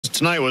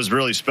tonight was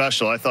really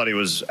special. I thought he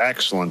was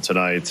excellent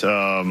tonight.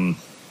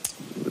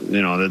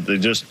 They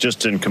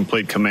just in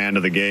complete command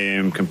of the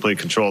game, complete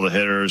control of the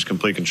hitters,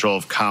 complete control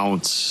of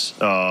counts,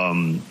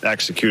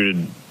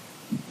 executed,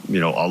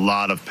 a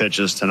lot of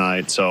pitches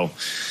tonight. So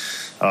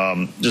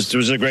it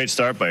was a great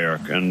start by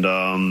Eric. And,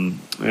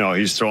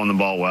 he's throwing the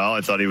ball well.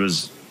 I thought he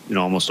was,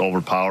 almost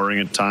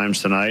overpowering at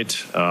times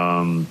tonight.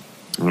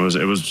 It was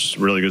a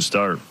really good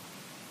start.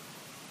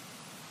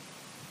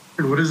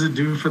 What does it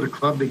do for the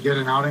club to get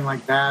an outing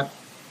like that?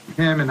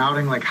 Him, an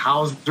outing like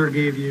Hauser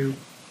gave you,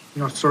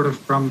 sort of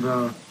from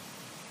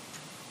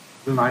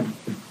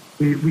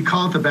we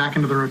call it the back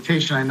end of the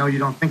rotation. I know you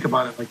don't think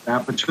about it like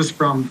that, but just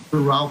from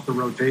throughout the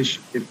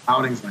rotation, get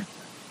outings like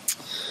that.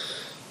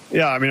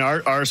 Yeah, I mean,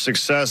 our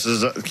success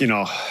is,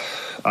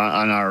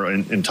 on our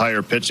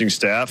entire pitching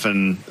staff,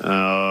 and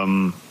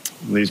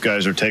these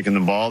guys are taking the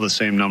ball the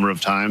same number of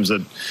times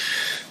that,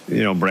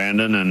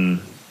 Brandon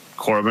and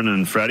Corbin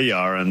and Freddie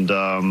are, and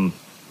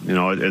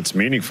it's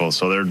meaningful.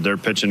 So they're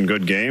pitching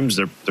good games.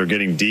 They're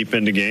getting deep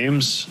into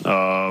games,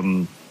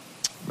 and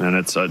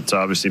it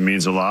obviously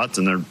means a lot.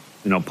 And they're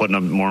putting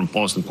up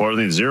most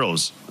importantly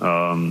zeros,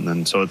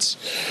 and so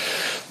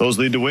those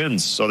lead to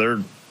wins. So they're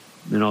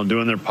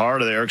doing their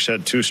part. Eric's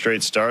had 2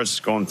 straight starts,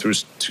 going through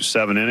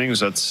 7 innings.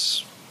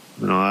 That's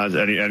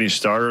any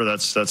starter.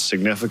 That's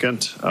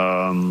significant.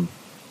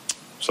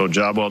 So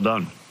job well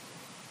done.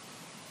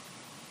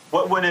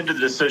 What went into the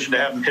decision to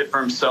have him hit for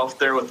himself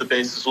there with the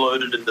bases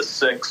loaded in the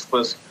 6th?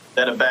 Was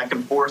that a back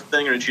and forth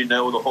thing, or did you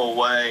know the whole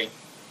way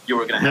you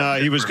were going to have?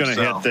 No, he was going to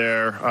hit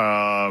there.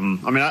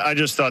 I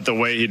just thought the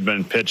way he'd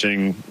been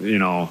pitching, he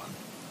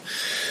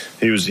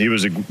was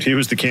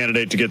the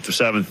candidate to get the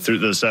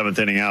 7th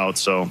inning out.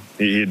 So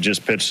he had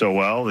just pitched so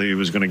well, he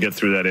was going to get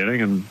through that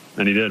inning,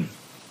 and he did.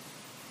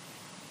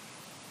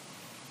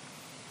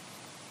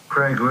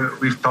 Craig,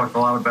 we've talked a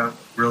lot about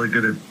really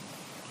good at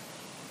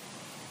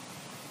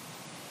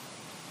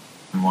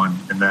one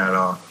in that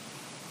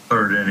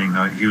 3rd inning.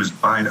 He was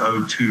behind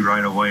 0-2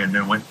 right away, and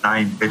then went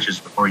 9 pitches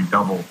before he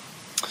doubled.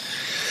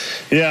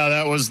 Yeah,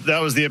 that was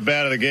the at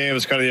bat of the game. It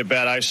was kind of the at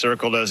bat I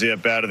circled as the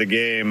at bat of the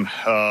game.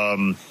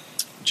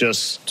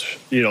 Just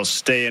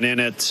staying in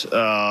it.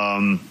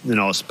 A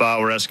spot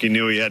where Esky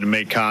knew he had to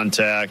make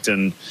contact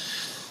and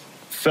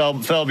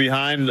fell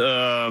behind.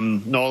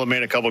 Nola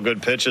made a couple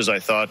good pitches, I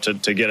thought,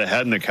 to get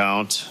ahead in the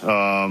count.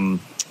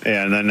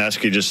 And then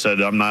Esky just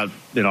said, I'm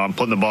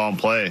putting the ball in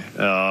play.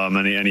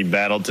 And he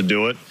battled to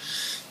do it.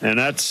 And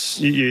that's,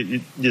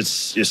 you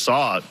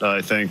saw it,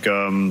 I think.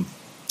 And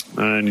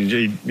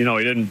he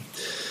didn't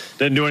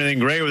do anything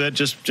great with it.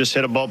 Just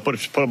hit a ball,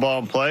 put a ball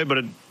in play, but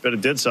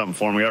it did something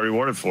for him. We got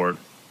rewarded for it.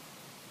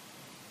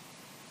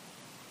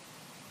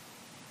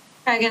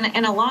 Craig,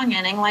 in a long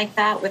inning like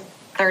that with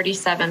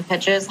 37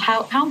 pitches,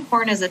 how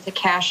important is it to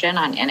cash in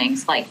on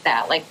innings like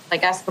that, like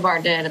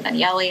Escobar did, and then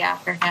Yelly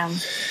after him?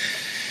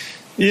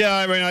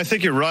 Yeah, I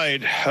think you're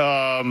right.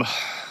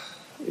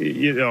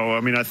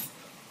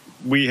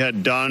 We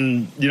had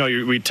done,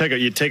 you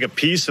take a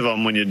piece of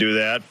him when you do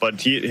that,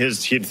 but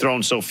he'd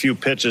thrown so few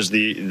pitches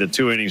the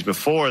 2 innings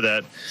before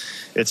that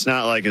it's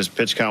not like his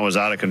pitch count was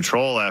out of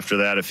control after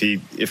that if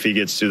he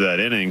gets through that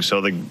inning. So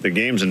the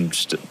game's in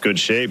good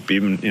shape,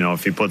 even,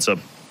 if he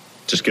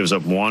just gives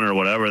up 1 or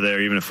whatever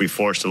there, even if we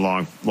forced a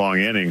long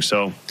inning.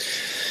 So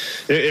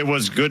it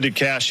was good to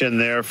cash in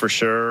there for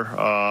sure.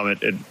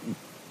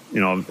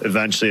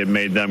 Eventually it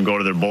made them go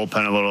to their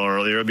bullpen a little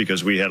earlier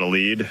because we had a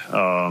lead.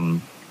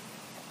 And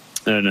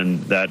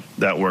then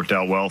that worked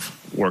out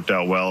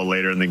well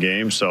later in the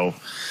game. So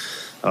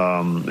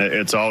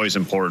it's always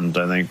important,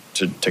 I think,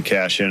 to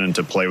cash in and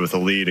to play with a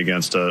lead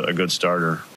against a good starter.